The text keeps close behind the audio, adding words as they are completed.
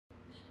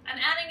I'm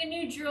adding a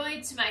new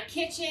droid to my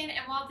kitchen, and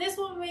while this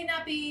one may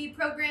not be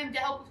programmed to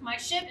help with my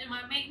ship and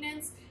my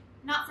maintenance,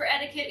 not for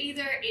etiquette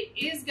either, it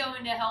is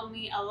going to help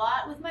me a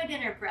lot with my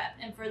dinner prep,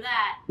 and for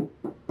that,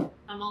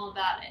 I'm all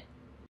about it.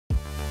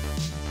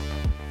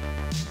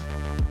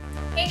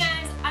 Hey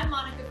guys, I'm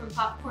Monica from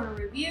Popcorn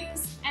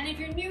Reviews, and if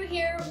you're new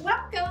here,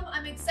 welcome!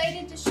 I'm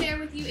excited to share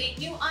with you a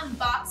new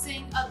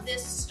unboxing of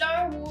this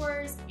Star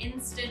Wars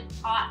Instant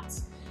Pot.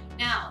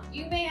 Now,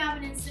 you may have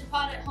an Instant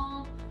Pot at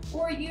home,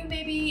 or you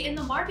may be in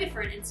the market for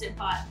an Instant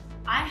Pot.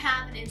 I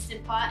have an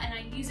Instant Pot and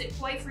I use it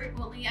quite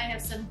frequently. I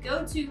have some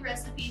go-to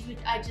recipes which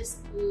I just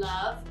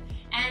love,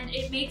 and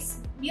it makes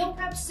meal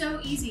prep so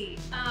easy,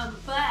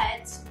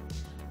 but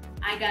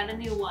I got a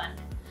new one.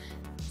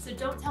 So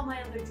don't tell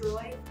my other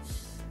droid,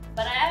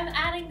 but I am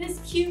adding this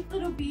cute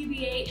little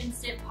BB-8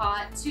 Instant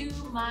Pot to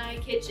my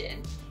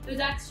kitchen. It was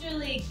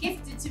actually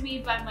gifted to me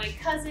by my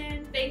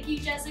cousin. Thank you,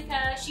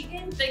 Jessica. She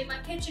didn't think my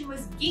kitchen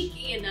was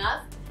geeky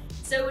enough,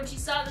 so when she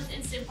saw this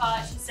Instant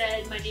Pot, she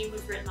said my name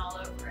was written all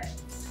over it.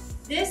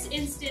 This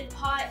Instant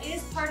Pot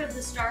is part of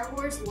the Star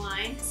Wars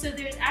line, so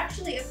there's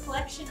actually a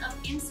collection of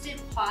Instant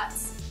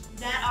Pots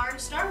that are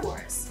Star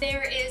Wars.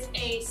 There is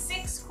a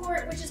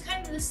 6-quart, which is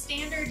kind of the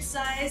standard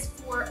size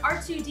for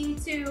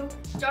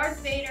R2-D2,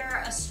 Darth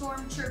Vader, a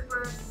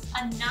Stormtrooper,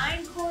 a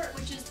 9-quart,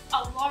 which is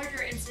a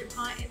larger Instant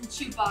Pot in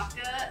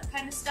Chewbacca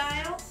kind of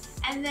style,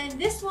 and then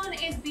this one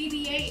is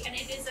BB-8, and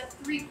it is a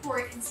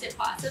 3-quart Instant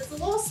Pot, so it's a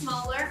little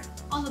smaller.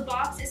 On the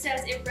box it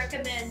says it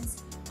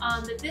recommends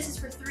that this is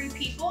for 3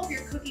 people if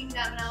you're cooking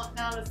that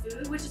amount of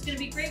food, which is going to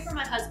be great for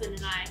my husband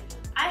and I.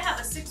 I have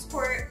a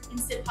 6-quart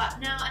Instant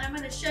Pot now, and I'm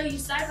going to show you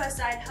side by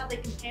side how they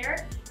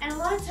compare, and a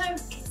lot of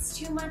times it's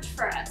too much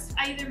for us.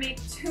 I either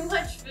make too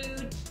much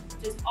food,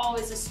 which is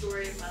always a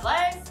story of my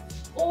life,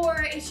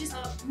 or it's just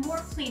more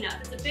cleanup.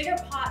 It's a bigger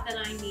pot than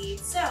I need,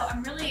 so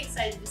I'm really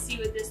excited to see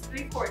what this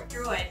 3-quart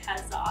droid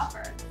has to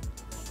offer.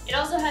 It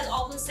also has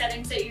all the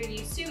settings that you're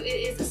used to.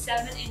 It is a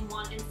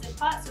 7-in-1 Instant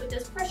Pot, so it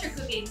does pressure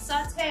cooking,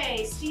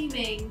 saute,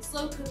 steaming,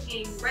 slow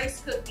cooking,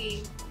 rice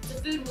cooking, it's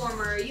a food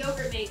warmer,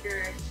 yogurt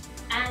maker,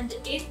 and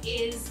it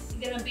is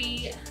gonna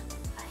be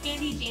a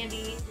handy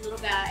dandy little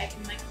guy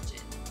in my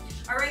kitchen.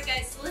 Alright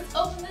guys, so let's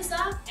open this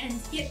up and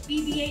get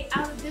BB-8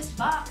 out of this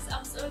box.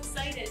 I'm so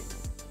excited.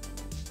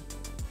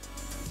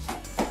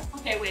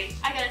 Okay, wait,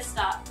 I gotta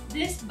stop.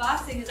 This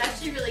boxing is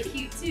actually really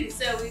cute too.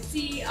 So we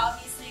see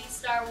obviously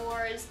Star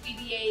Wars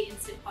BB-8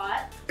 Instant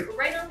Pot, but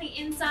right on the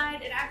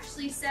inside it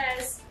actually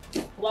says,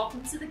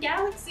 "Welcome to the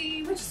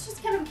Galaxy," which is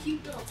just kind of a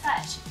cute little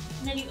touch.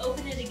 And then you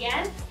open it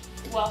again,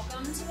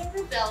 "Welcome to the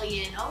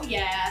Rebellion." Oh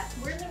yeah,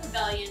 we're in the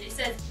Rebellion. It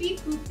says, "Beep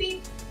boop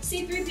beep,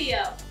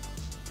 C-3PO."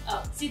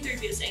 Oh,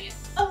 C-3PO saying it.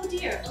 "Oh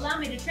dear, allow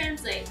me to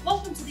translate.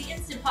 Welcome to the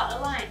Instant Pot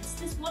Alliance.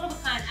 This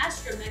one-of-a-kind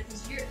astromech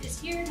is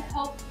here to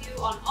help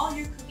you on all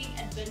your cooking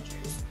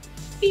adventures.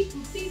 Beep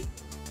boop beep."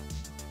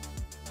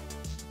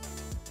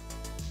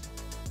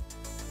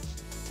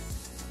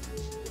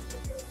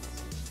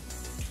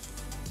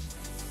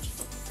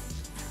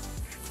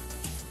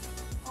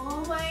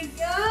 Oh my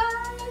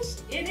gosh,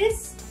 it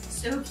is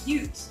so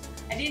cute.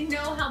 I didn't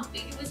know how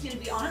big it was going to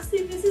be.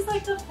 Honestly, this is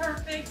like the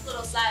perfect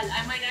little size.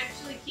 I might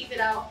actually keep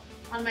it out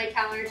on my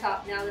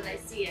countertop now that I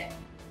see it.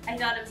 I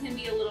thought it was going to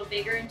be a little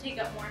bigger and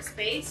take up more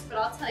space, but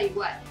I'll tell you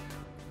what,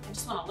 I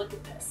just want to look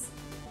at this.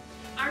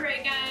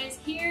 Alright guys,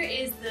 here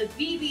is the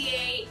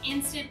BB-8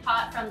 Instant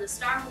Pot from the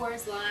Star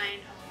Wars line.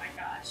 Oh my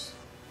gosh,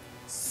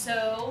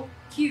 so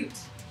cute.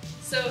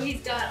 So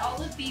he's got all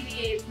the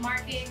BB-8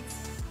 markings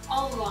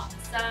all along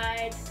the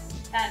side,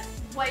 that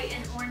white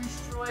and orange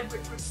droid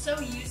which we're so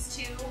used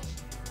to.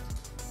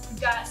 We've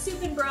got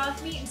soup and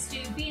broth, meat and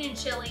stew, bean and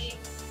chili,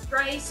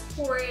 rice,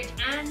 porridge,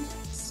 and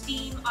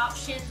steam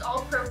options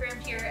all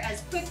programmed here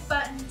as quick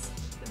buttons.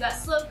 We've got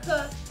slow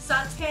cook,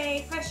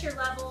 saute, pressure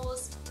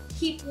levels,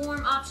 keep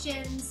warm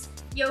options,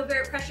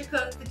 yogurt, pressure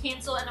cook, the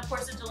cancel, and of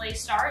course a delay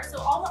start. So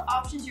all the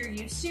options you're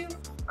used to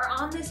are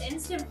on this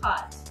Instant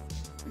Pot,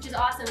 which is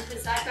awesome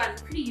because I've gotten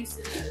pretty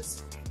used to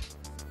those.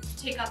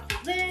 Take off the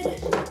lid.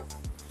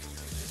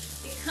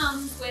 It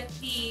comes with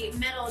the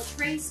metal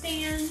tray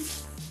stand.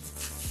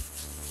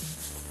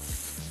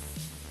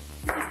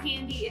 This is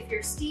handy if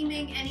you're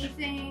steaming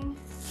anything.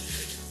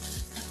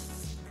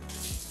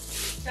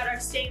 Got our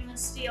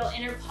stainless steel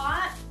inner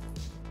pot.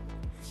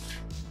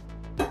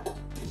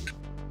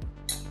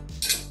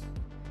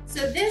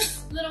 So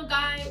this little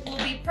guy will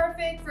be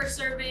perfect for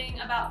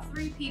serving about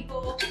 3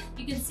 people.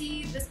 You can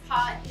see this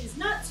pot is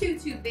not too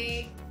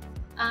big.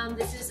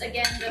 This is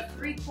again the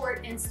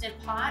 3-quart Instant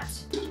Pot,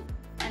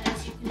 and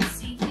as you can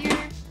see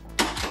here,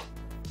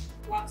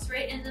 walks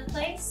right into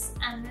place,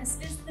 and this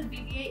is the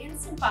BB-8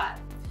 Instant Pot.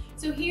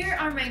 So here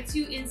are my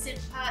 2 Instant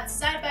Pots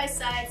side by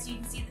side so you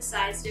can see the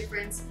size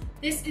difference.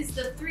 This is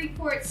the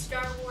 3-quart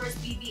Star Wars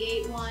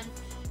BB-8 one,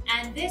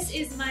 and this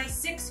is my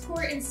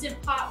 6-quart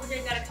Instant Pot, which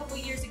I got a couple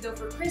years ago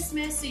for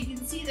Christmas, so you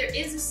can see there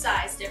is a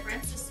size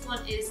difference. This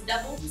one is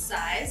double the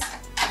size.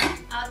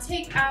 I'll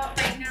take out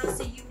right now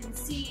so you can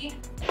see.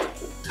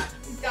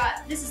 We've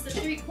got, this is the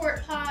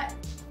 3-quart pot,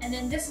 And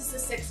then this is the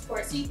 6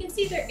 quart. So you can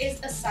see there is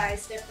a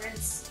size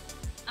difference.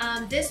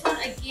 This one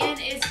again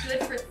is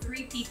good for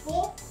 3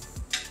 people.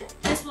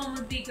 This one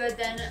would be good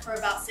then for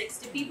about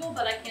 60 people,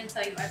 but I can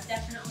tell you I've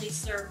definitely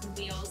served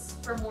meals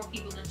for more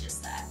people than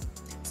just that.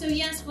 So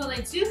yes, well, I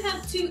do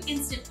have 2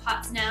 Instant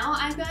Pots now.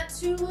 I've got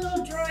 2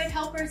 little droid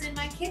helpers in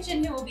my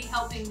kitchen who will be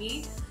helping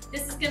me.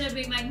 This is gonna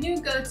be my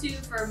new go-to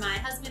for my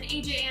husband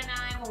AJ and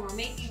I when we're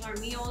making our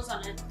meals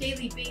on a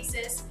daily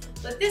basis.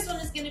 But this one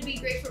is gonna be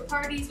great for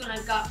parties when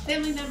I've got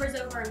family members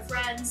over and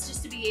friends,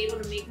 just to be able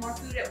to make more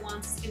food at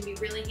once. It's gonna be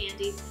really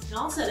handy. And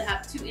also to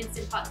have 2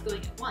 Instant Pots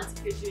going at once.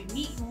 If you're doing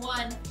meat in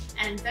one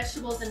and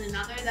vegetables in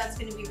another, that's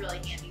gonna be really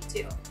handy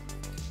too.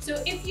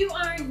 So if you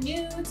are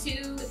new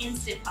to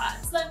Instant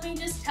Pots, let me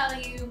just tell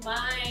you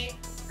my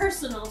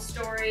personal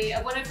story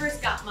of when I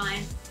first got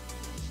mine.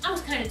 I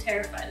was kind of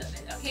terrified of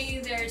it, okay?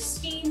 There's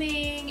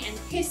steaming and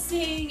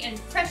hissing and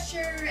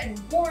pressure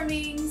and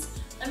warnings.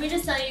 Let me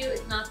just tell you,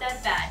 it's not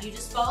that bad. You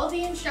just follow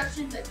the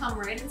instructions that come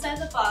right inside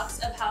the box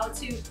of how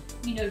to,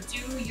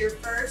 do your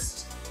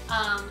first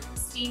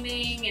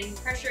steaming and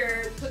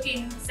pressure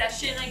cooking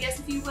session, I guess,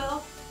 if you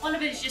will. One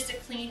of it is just to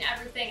clean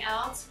everything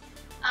out.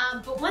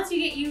 But once you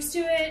get used to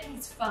it,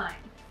 it's fine,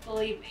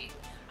 believe me.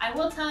 I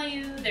will tell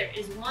you, there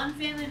is one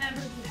family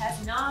member who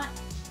has not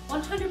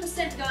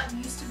 100% gotten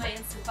used to my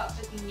Instant Pot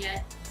cooking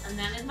yet, and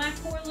that is my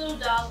poor little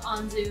dog,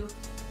 Anzu.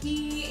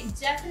 He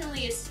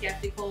definitely is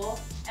skeptical,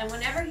 and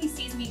whenever he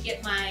sees me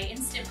get my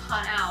Instant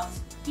Pot out,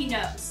 he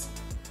knows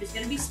there's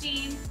gonna be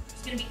steam,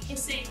 there's gonna be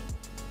hissing,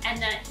 and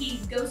that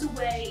he goes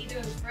away either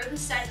on the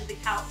furthest side of the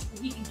couch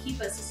where he can keep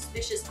a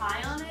suspicious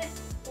eye on it,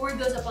 or he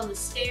goes up on the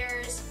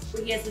stairs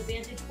where he has the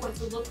vantage point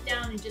to look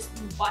down and just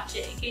watch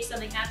it in case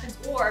something happens,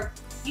 or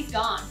he's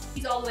gone.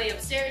 He's all the way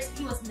upstairs,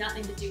 he wants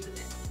nothing to do with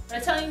it. But I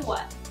tell you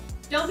what,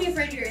 don't be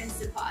afraid of your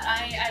Instant Pot.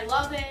 I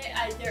love it.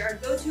 There are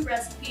go-to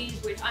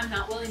recipes which I'm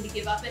not willing to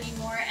give up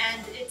anymore,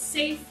 and it's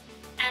safe,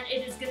 and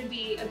it is going to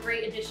be a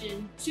great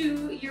addition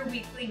to your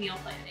weekly meal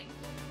planning.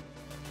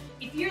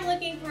 If you're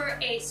looking for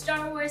a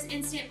Star Wars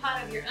Instant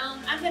Pot of your own,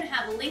 I'm going to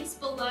have links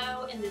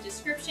below in the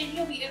description.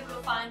 You'll be able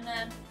to find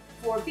them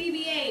for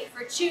BB-8,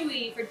 for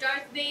Chewie, for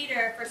Darth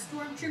Vader, for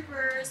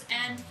Stormtroopers,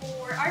 and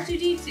for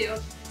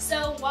R2-D2.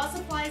 So while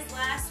supplies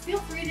last, feel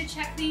free to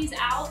check these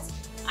out.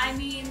 I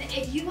mean,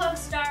 if you love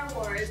Star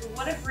Wars,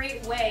 what a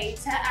great way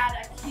to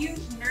add a cute,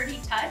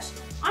 nerdy touch.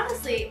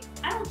 Honestly,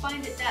 I don't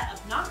find it that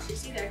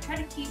obnoxious either. I try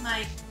to keep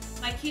my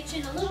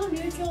kitchen a little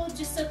neutral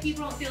just so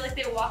people don't feel like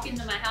they walk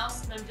into my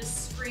house and I'm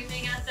just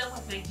screaming at them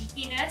with my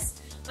geekiness.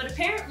 But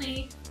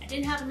apparently, I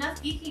didn't have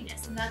enough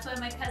geekiness, and that's why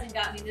my cousin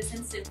got me this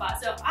Instant Pot.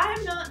 So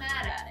I'm not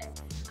mad at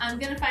it. I'm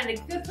gonna find a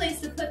good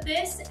place to put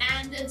this,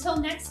 and until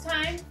next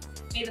time,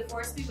 may the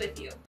Force be with you.